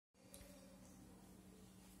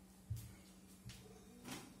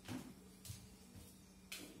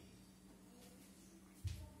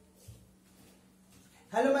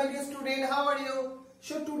Hello my dear student, how are you?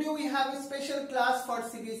 So today we have a special class for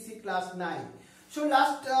CBSE class 9. So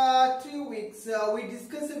last 3 weeks we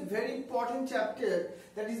discussed a very important chapter,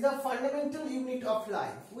 that is the fundamental unit of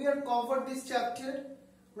life. We have covered this chapter,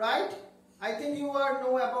 right? I think you are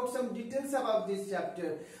know about some details about this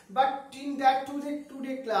chapter. But in that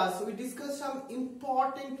today class we discussed some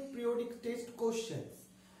important periodic test questions,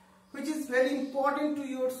 which is very important to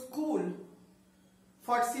your school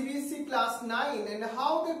for CBSE class 9, and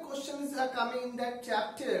how the questions are coming in that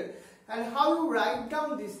chapter and how you write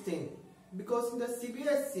down this thing. Because in the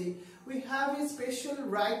CBSE we have a special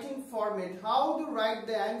writing format, how to write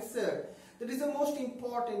the answer. That is the most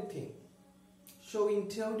important thing. So in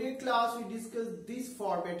today's class we discuss this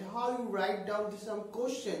format, how you write down some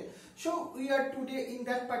question. So we are today in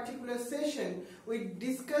that particular session we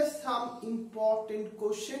discuss some important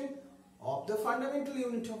question of the fundamental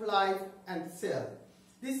unit of life and cell.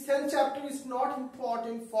 This cell chapter is not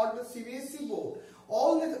important for the CBSE board.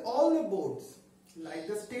 All the boards like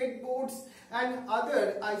the state boards and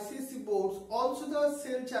other ICSE boards, also the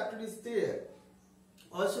cell chapter is there.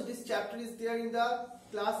 Also this chapter is there in the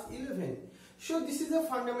class 11. So this is a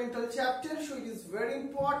fundamental chapter, so it is very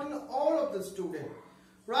important all of the students.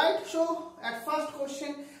 Right? So at first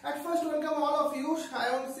welcome all of you.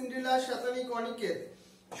 Shayon, Cinderella, Shatani, Koniket,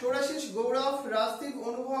 Shorashish, Gaurav, Rastiv,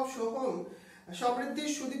 Anubhav, Shoham, Shabridhi,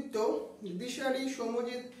 Shudipto, Dishari,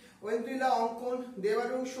 Shomojit, Wendrila, Ankon,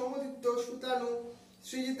 Devarung, Shomodipto, Shutanu,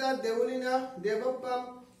 Srijita, Devolina,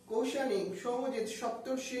 Devapam, Koshani, Shomojit,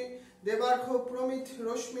 Shaptorshi, Devarkho, Promit,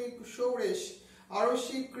 Roshmi, Shoresh,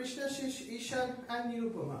 Aroshi, Krishnashish, Ishan and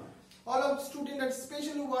Nirupama. All of the students are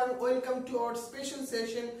especially welcome to our special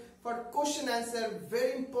session for question answer.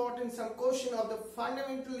 Very important, some question of the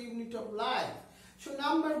fundamental unit of life. So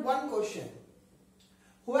number 1 question.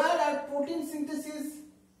 Where are protein synthesis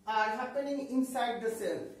are happening inside the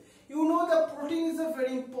cell? You know the protein is a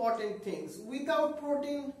very important thing. Without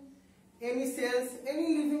protein, any cells,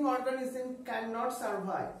 any living organism cannot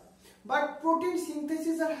survive. But protein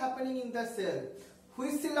synthesis are happening in the cell.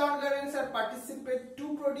 Which cell organelles are participate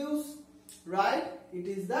to produce? Right? It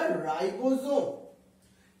is the ribosome.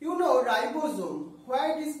 You know ribosome,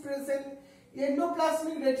 where it is present.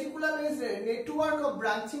 Endoplasmic reticulum is a network of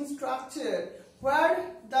branching structure where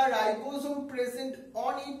the ribosome present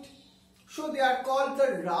on it. So they are called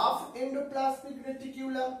the rough endoplasmic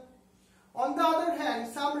reticulum. On the other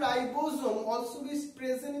hand, some ribosome also is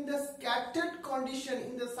present in the scattered condition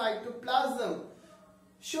in the cytoplasm.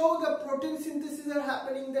 So the protein synthesis are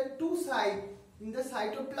happening in the two sides, in the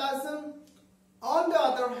cytoplasm. On the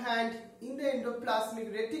other hand, in the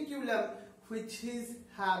endoplasmic reticulum, which is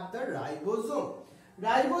have the ribosome.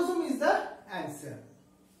 Ribosome is the answer.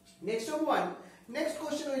 Next one. Next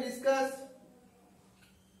question we discuss.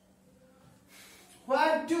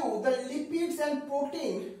 Where do the lipids and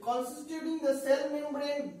protein constituting the cell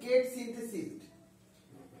membrane get synthesized?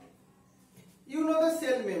 You know the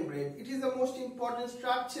cell membrane. It is the most important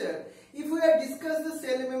structure. If we have discussed the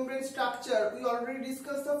cell membrane structure, we already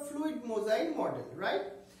discussed the fluid mosaic model, right?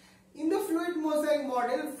 In the fluid mosaic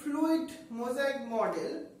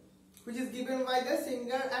model, which is given by the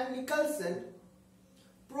Singer and Nicholson,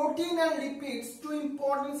 protein and lipids, two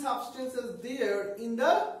important substances there in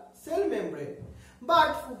the cell membrane.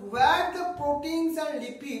 But where the proteins and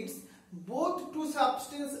lipids, both two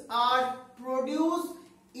substances are produced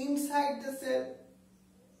inside the cell?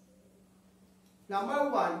 Number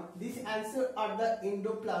 1, this answer are the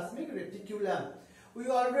endoplasmic reticulum. We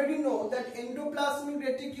already know that endoplasmic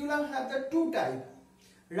reticulum have the two types,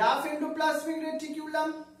 rough endoplasmic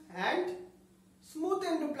reticulum and smooth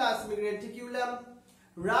endoplasmic reticulum.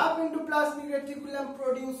 Rough endoplasmic reticulum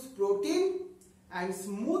produce protein and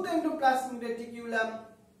smooth endoplasmic reticulum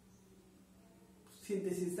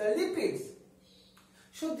synthesis the lipids.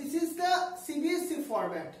 So this is the CBSE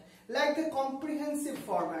format, like the comprehensive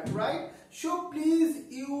format, right? So please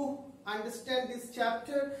you understand this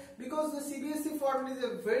chapter, because the CBSE format is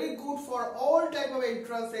a very good for all type of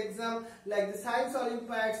entrance exam like the Science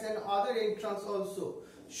Olympiads and other entrance also.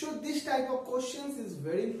 So this type of questions is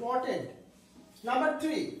very important. Number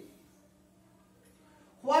 3.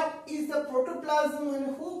 What is the protoplasm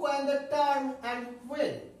and who coined the term and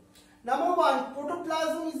when? Number 1.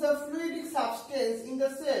 Protoplasm is a fluidic substance in the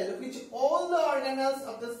cell which all the organelles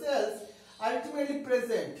of the cells ultimately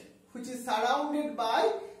present, which is surrounded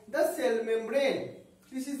by the cell membrane.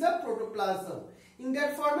 This is the protoplasm. In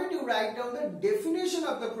that format you write down the definition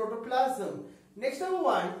of the protoplasm. Next, number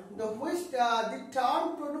 1. The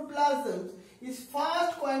term protoplasm is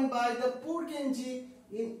first coined by the Purkinje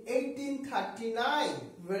in 1839.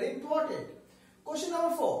 Very important. Question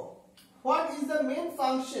number 4. What is the main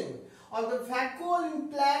function of the vacuole in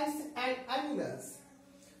plants and animals?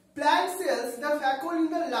 Plant cells, the vacuole in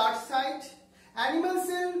the large site. Animal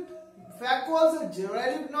cell, vacuoles are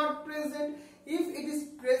generally not present. If it is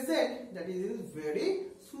present, that is in very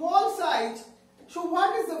small site. So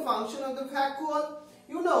what is the function of the vacuole?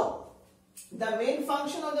 You know, the main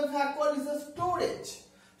function of the vacuole is the storage.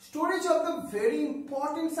 Storage of the very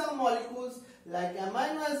important some molecules like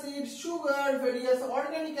amino acids, sugar, various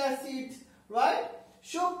organic acids, right?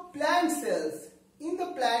 So plant cells. In the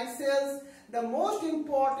plant cells, the most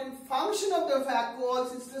important function of the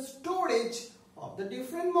vacuoles is the storage of the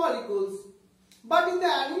different molecules. But in the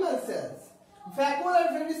animal cells, vacuoles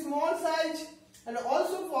are very small size and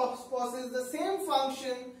also possess the same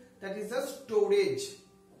function, that is the storage.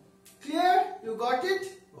 Clear? You got it?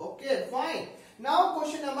 Okay, fine. Now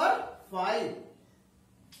question number 5.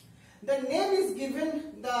 The name is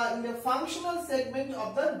given in the functional segment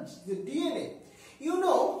of the DNA. You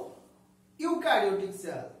know, eukaryotic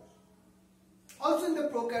cell. Also in the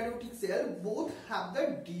prokaryotic cell, both have the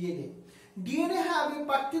DNA. DNA have a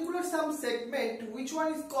particular some segment, which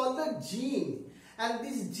one is called the gene. And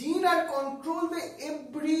this gene are control the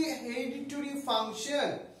every hereditary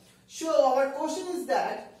function. So our question is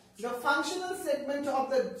that the functional segment of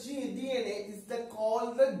the DNA is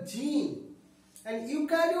called the gene. And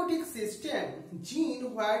eukaryotic system,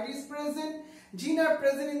 gene where it is present, gene are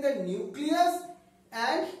present in the nucleus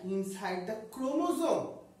and inside the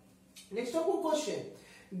chromosome. Next question,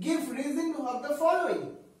 give reason of the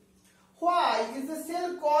following. Why is the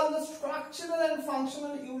cell called the structural and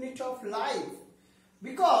functional unit of life?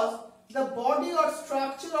 Because the body or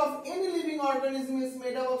structure of any living organism is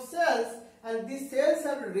made up of cells, and these cells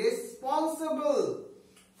are responsible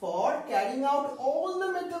for carrying out all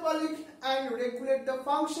the metabolic and regulate the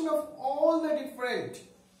function of all the different.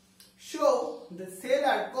 So the cells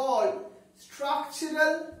are called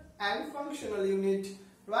structural and functional unit,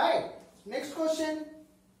 right? Next question.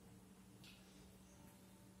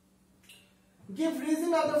 Give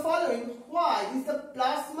reason of the following. Why is the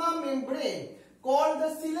plasma membrane called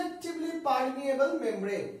the selectively permeable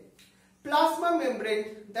membrane? Plasma membrane,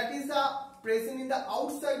 that is present in the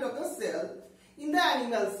outside of the cell in the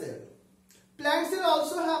animal cell. Plant cell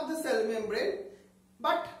also have the cell membrane,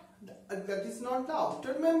 but that is not the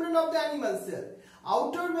outer membrane of the animal cell.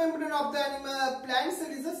 Outer membrane of the plant cell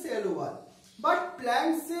is a cell wall. But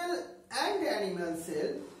plant cell and animal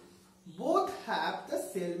cell both have the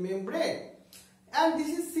cell membrane. And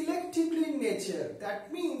this is selectively in nature.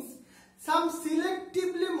 That means some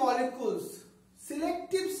selective molecules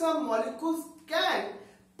can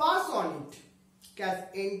pass on it, can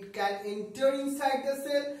enter inside the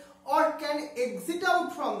cell or can exit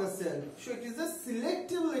out from the cell. So it is a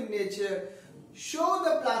selective in nature. So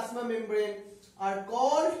the plasma membrane are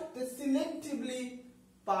called the selectively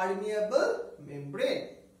permeable membrane.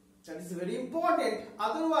 That is very important.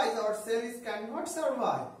 Otherwise our cells cannot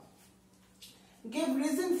survive. Give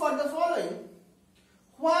reason for the following.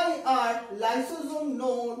 Why are lysosomes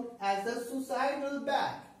known as the suicidal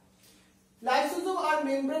bag? Lysosomes are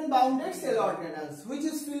membrane-bounded cell organelles which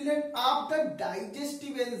is filled up the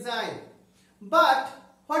digestive enzyme. But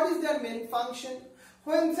what is their main function?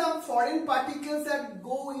 When some foreign particles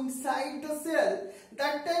go inside the cell,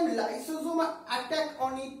 that time lysosomes attack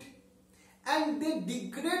on it and they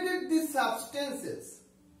degraded these substances.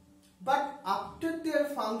 But after their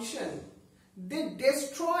function, they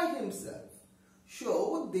destroy himself.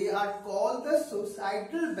 So they are called the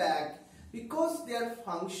suicidal bag because their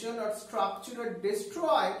function or structure are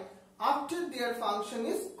destroyed after their function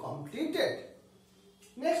is completed.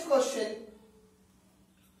 Next question.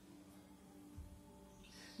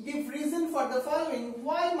 Give reason for the following.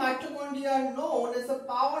 Why mitochondria are known as the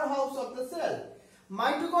powerhouse of the cell?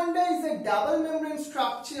 Mitochondria is a double membrane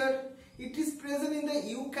structure. It is present in the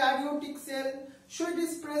eukaryotic cell. So it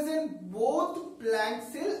is present both plant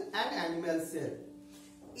cell and animal cell.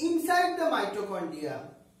 Inside the mitochondria,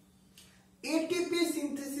 ATP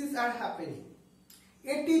synthesis are happening.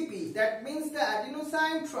 ATP, that means the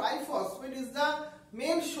adenosine triphosphate, is the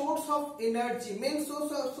main source of energy, main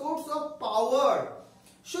source of power.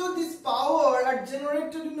 So this power are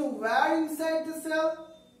generated in where inside the cell?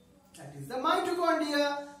 That is the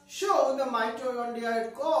mitochondria. So the mitochondria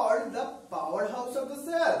are called the powerhouse of the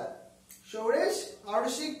cell. Shoresh,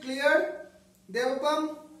 Arushi, clear?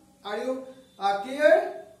 Devapam, are you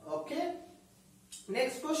clear? Okay.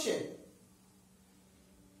 Next question.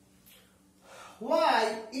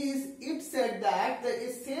 Why is it said that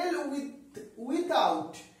a cell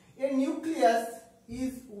without a nucleus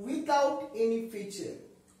is without any feature?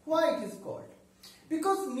 Why it is called?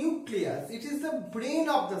 Because nucleus, it is the brain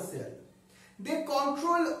of the cell. They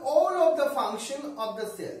control all of the function of the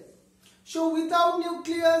cell. So without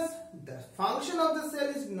nucleus, the function of the cell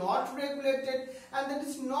is not regulated and that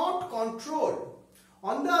is not controlled.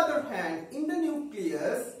 On the other hand, in the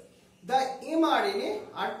nucleus, the mRNA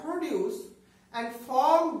are produced, and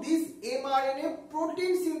from this mRNA,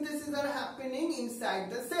 protein synthesis are happening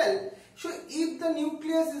inside the cell. So if the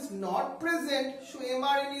nucleus is not present, so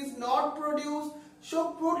mRNA is not produced,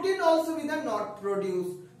 so protein also will not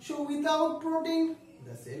produced. So without protein,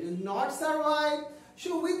 the cell will not survive.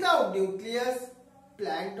 So without nucleus,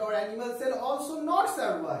 plant or animal cell also not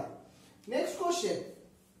survive. Next question.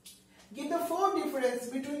 Give the four difference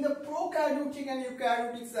between the prokaryotic and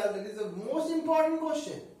eukaryotic cell. That is the most important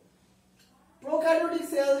question. Prokaryotic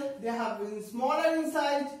cell, they have been smaller in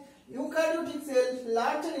size. Eukaryotic cell,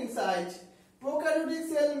 larger in size. Prokaryotic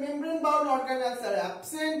cell, membrane-bound organelles are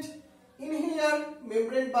absent. In here,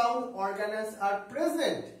 membrane-bound organelles are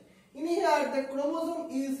present. In here, the chromosome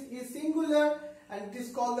is singular and it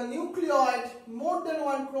is called the nucleoid. More than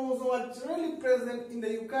one chromosome are generally present in the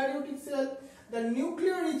eukaryotic cell. The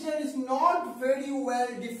nuclear region is not very well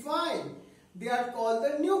defined. They are called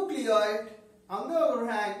the nucleoid. On the other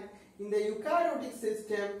hand, in the eukaryotic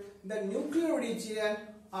system, the nuclear region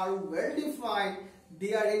are well defined.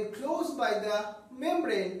 They are enclosed by the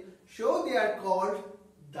membrane. So they are called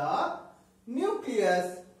the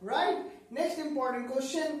nucleus. Right? Next important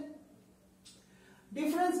question.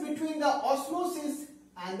 Difference between the osmosis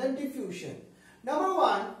and the diffusion. Number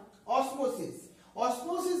one, osmosis.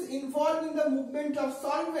 Osmosis involved in the movement of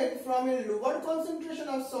solvent from a lower concentration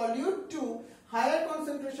of solute to higher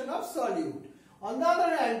concentration of solute. On the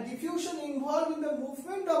other hand, diffusion involved in the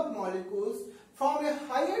movement of molecules from a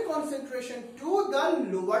higher concentration to the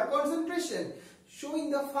lower concentration. So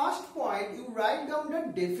in the first point, you write down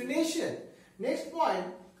the definition. Next point,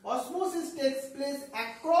 osmosis takes place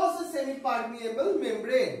across a semi-permeable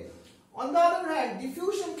membrane. On the other hand,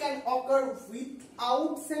 diffusion can occur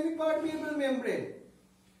without semi-permeable membrane.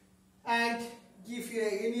 And give you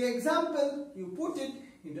any example, you put it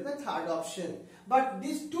into the third option. But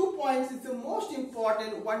these 2 points is the most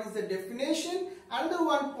important. One is the definition, another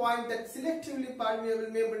one point that selectively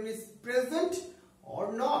permeable membrane is present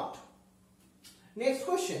or not. Next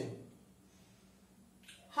question.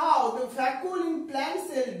 How the vacuole in plant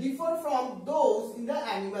cell differ from those in the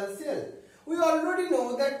animal cell? We already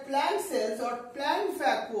know that plant cells or plant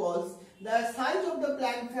vacuoles, the size of the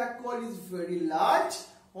plant vacuole is very large.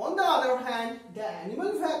 On the other hand, the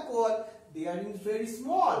animal vacuole, they are very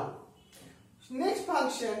small. Next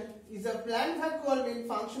function is a plant vacuole. Main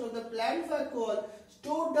function of the plant vacuole,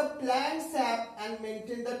 store the plant sap and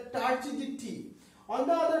maintain the turgidity. On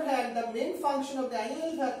the other hand, the main function of the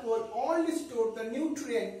animal vacuole only store the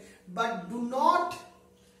nutrient but do not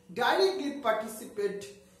directly participate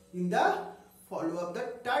in the follow of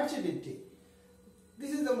the turgidity.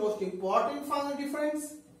 This is the most important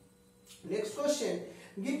difference. Next question.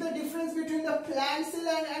 Give the difference between the plant cell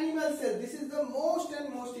and animal cell. This is the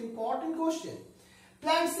most important question.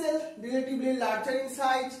 Plant cell relatively larger in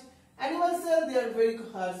size. Animal cell, they are very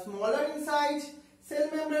smaller in size. Cell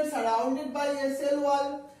membrane surrounded by a cell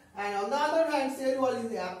wall, and on the other hand, cell wall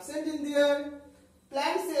is absent in there.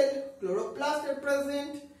 Plant cell, chloroplasts are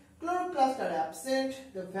present. Chloroplasts are absent.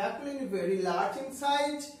 The vacuole is very large in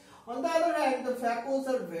size. On the other hand, the vacuoles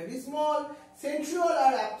are very small. Centriole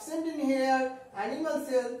are absent in here. Animal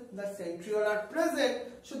cell, the centriole are present.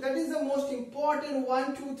 So that is the most important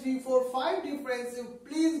 1, 2, 3, 4, 5 difference.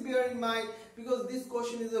 Please bear in mind because this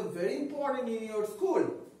question is a very important in your school.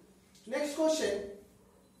 Next question.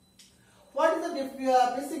 What is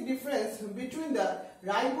the basic difference between the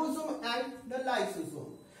ribosome and the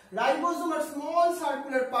lysosome? Ribosome are small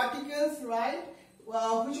circular particles, right?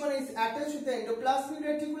 Which one is attached with the endoplasmic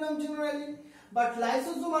reticulum generally, but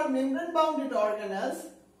lysosome are membrane-bounded organelles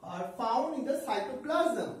are found in the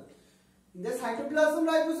cytoplasm. In the cytoplasm,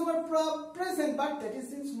 ribosome are present, but that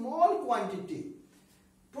is in small quantity.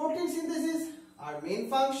 Protein synthesis are main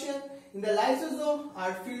function. In the lysosome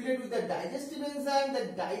are filled with the digestive enzyme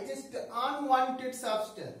that digest unwanted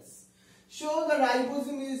substance. So the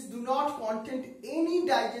ribosome do not contain any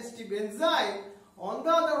digestive enzyme. On the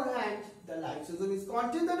other hand, the lysosome is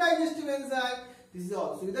contain the digestive enzyme. This is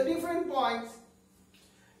also the different points.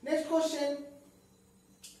 Next question.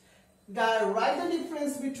 Write the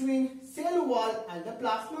difference between cell wall and the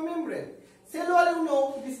plasma membrane. Cell wall, you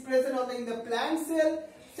know, it is present in the plant cell.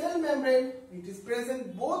 Cell membrane, it is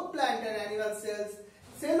present both plant and animal cells.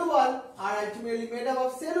 Cell wall are ultimately made up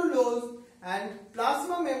of cellulose and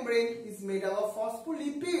plasma membrane is made up of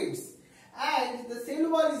phospholipids. And the cell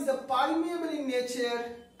wall is permeable in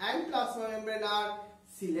nature and plasma membrane are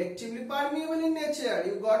selectively permeable in nature.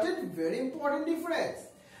 You got it? Very important difference.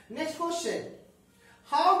 Next question.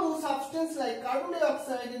 How do substances like carbon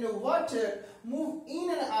dioxide and water move in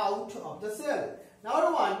and out of the cell?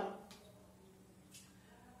 Number one,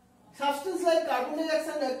 substances like carbon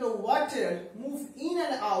dioxide and water move in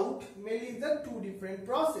and out mainly in the two different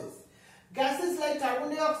processes. Gases like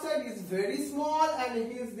carbon dioxide is very small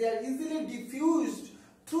and hence they are easily diffused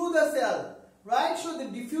through the cell, right? So the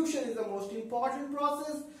diffusion is the most important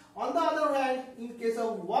process. On the other hand, in case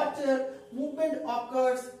of water, movement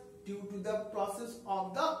occurs due to the process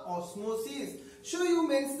of the osmosis. So you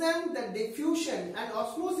mention the diffusion and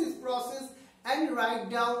osmosis process and write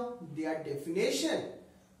down their definition.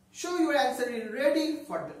 So your answer is ready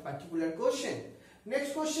for that particular question.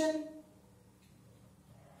 Next question.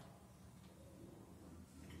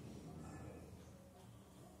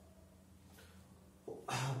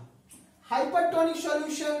 Hypertonic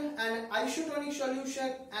solution and isotonic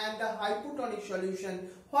solution and the hypotonic solution.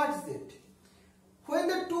 What is it? When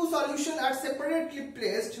the two solutions are separately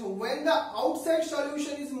placed, when the outside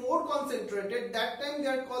solution is more concentrated, that time they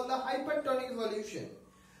are called the hypertonic solution.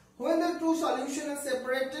 When the two solutions are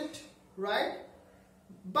separated, right?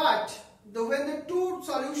 But when the two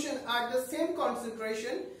solutions are the same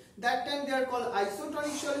concentration, that time they are called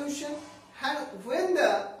isotonic solution. And when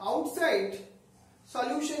the outside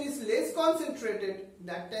solution is less concentrated,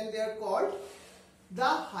 that time they are called the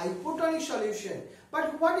hypotonic solution.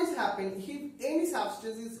 But what is happening if any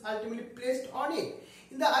substance is ultimately placed on it?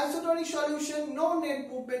 In the isotonic solution, no net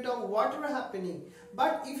movement of water happening.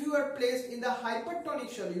 But if you are placed in the hypertonic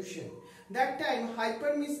solution, that time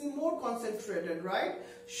hyper means more concentrated, right?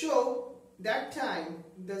 So that time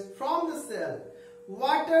from the cell,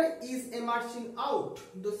 water is emerging out.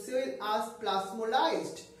 The cell is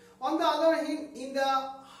plasmolized. On the other hand, in the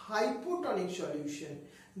hypotonic solution,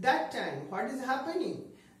 that time what is happening?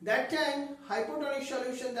 That time hypotonic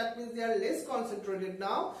solution, that means they are less concentrated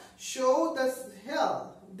now. So the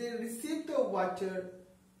cell, they receive the water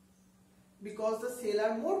because the cells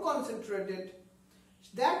are more concentrated.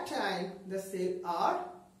 That time the cells are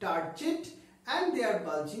turgid and they are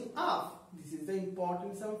bulging up. This is the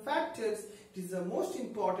important some factors. It is the most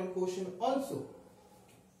important question also.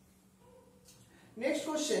 Next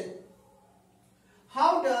question.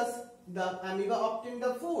 How does the amoeba obtain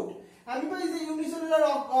the food? Amoeba is a unicellular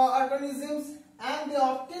organisms and they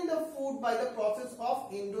obtain the food by the process of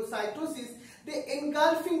endocytosis. They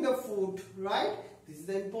engulfing the food, right? This is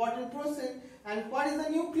the important process. And what is the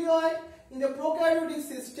nucleoid? In the prokaryotic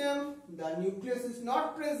system, the nucleus is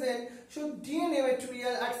not present. So DNA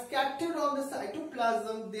material are scattered on the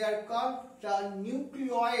cytoplasm. They are called the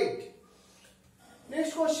nucleoid.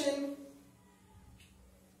 Next question.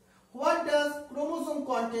 What does chromosome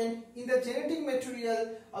contain in the genetic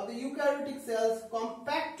material of the eukaryotic cells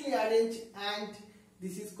compactly arranged, and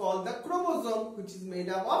this is called the chromosome, which is made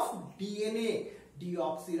up of DNA,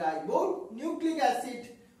 deoxyribonucleic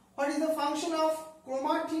acid. What is the function of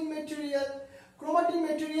chromatin material? Chromatin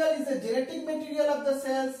material is the genetic material of the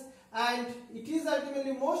cells and it is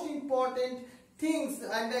ultimately most important things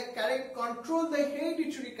and control the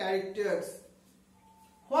hereditary characters.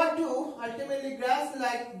 What do ultimately grass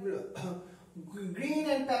like green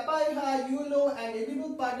and papaya, yellow and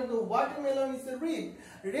edible part of the watermelon is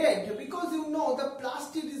red because you know the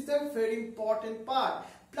plastid is the very important part.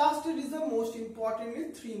 Plastid is the most important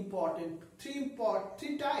with three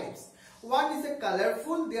types. One is a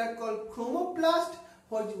colorful, they are called chromoplast.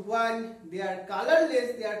 One they are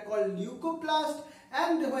colorless, they are called leucoplast,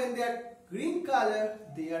 and when they are green color,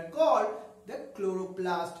 they are called the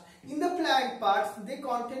chloroplast. In the plant parts, they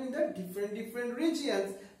contain in the different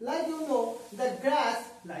regions. Like you know, the grass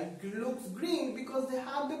like looks green because they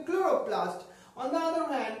have the chloroplast. On the other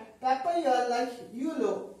hand, papaya like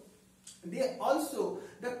yellow, they also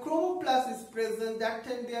the chromoplast is present. That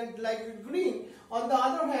time they are like green. On the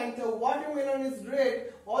other hand, the watermelon is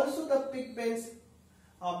red. Also the pigments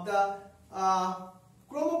of the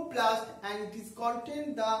chromoplast, and it is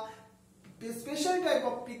contain the special type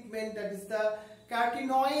of pigment, that is the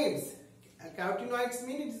carotenoids. Carotenoids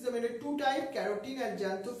mean it is a two type, carotene and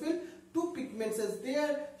xanthophyll. Two pigments is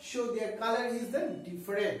there, show their color is the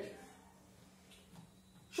different.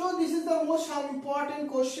 So this is the most important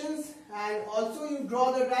questions, and also you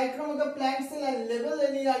draw the diagram of the plant cell and label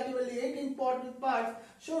any ultimately 8 important parts.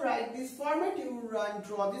 So write this format, you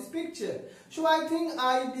draw this picture. So I think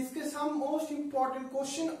I discussed some most important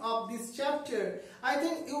question of this chapter. I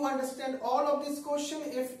think you understand all of this question.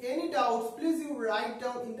 If any doubts, please you write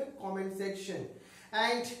down in the comment section.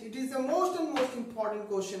 And it is the most important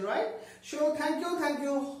question, right? So thank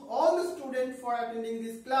you all the students for attending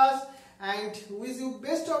this class. and wish you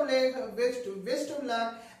best of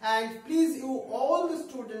luck, and please you all the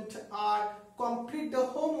students are complete the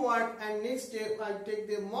homework, and next day I'll take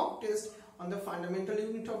the mock test on the fundamental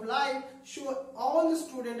unit of life. So all the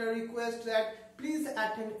students are request that please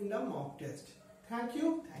attend in the mock test. Thank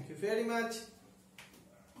you very much.